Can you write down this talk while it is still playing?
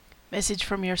Message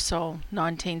from Your Soul,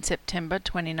 19 September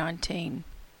 2019.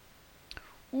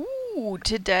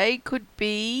 Today could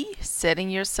be setting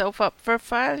yourself up for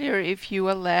failure if you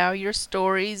allow your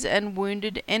stories and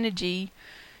wounded energy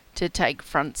to take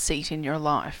front seat in your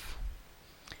life.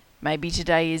 Maybe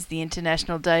today is the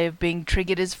International Day of being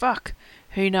triggered as fuck.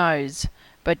 Who knows?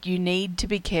 But you need to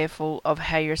be careful of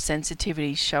how your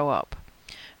sensitivities show up.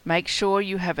 Make sure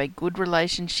you have a good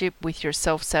relationship with your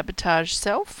self-sabotage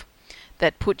self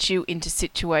that puts you into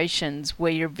situations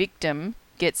where your victim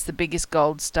gets the biggest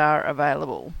gold star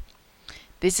available.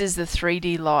 This is the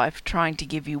 3D life trying to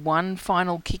give you one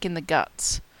final kick in the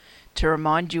guts to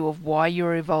remind you of why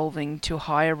you're evolving to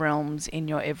higher realms in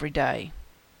your everyday.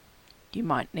 You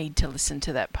might need to listen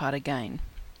to that part again.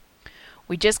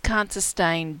 We just can't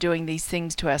sustain doing these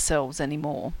things to ourselves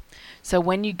anymore. So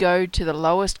when you go to the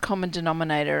lowest common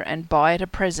denominator and buy it a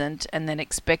present and then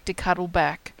expect to cuddle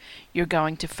back, you're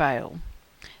going to fail.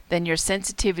 Then your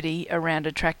sensitivity around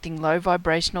attracting low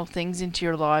vibrational things into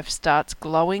your life starts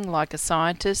glowing like a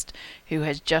scientist who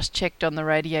has just checked on the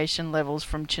radiation levels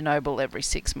from Chernobyl every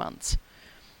 6 months.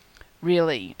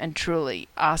 Really and truly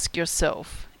ask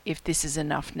yourself if this is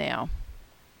enough now.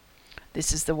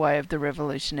 This is the way of the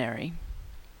revolutionary.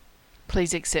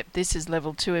 Please accept this as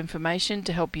level 2 information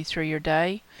to help you through your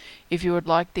day. If you would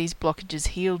like these blockages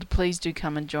healed, please do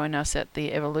come and join us at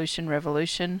the Evolution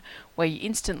Revolution, where you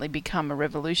instantly become a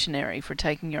revolutionary for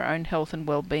taking your own health and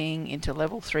well-being into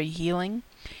level 3 healing,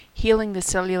 healing the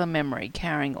cellular memory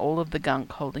carrying all of the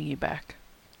gunk holding you back.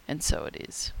 And so it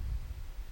is.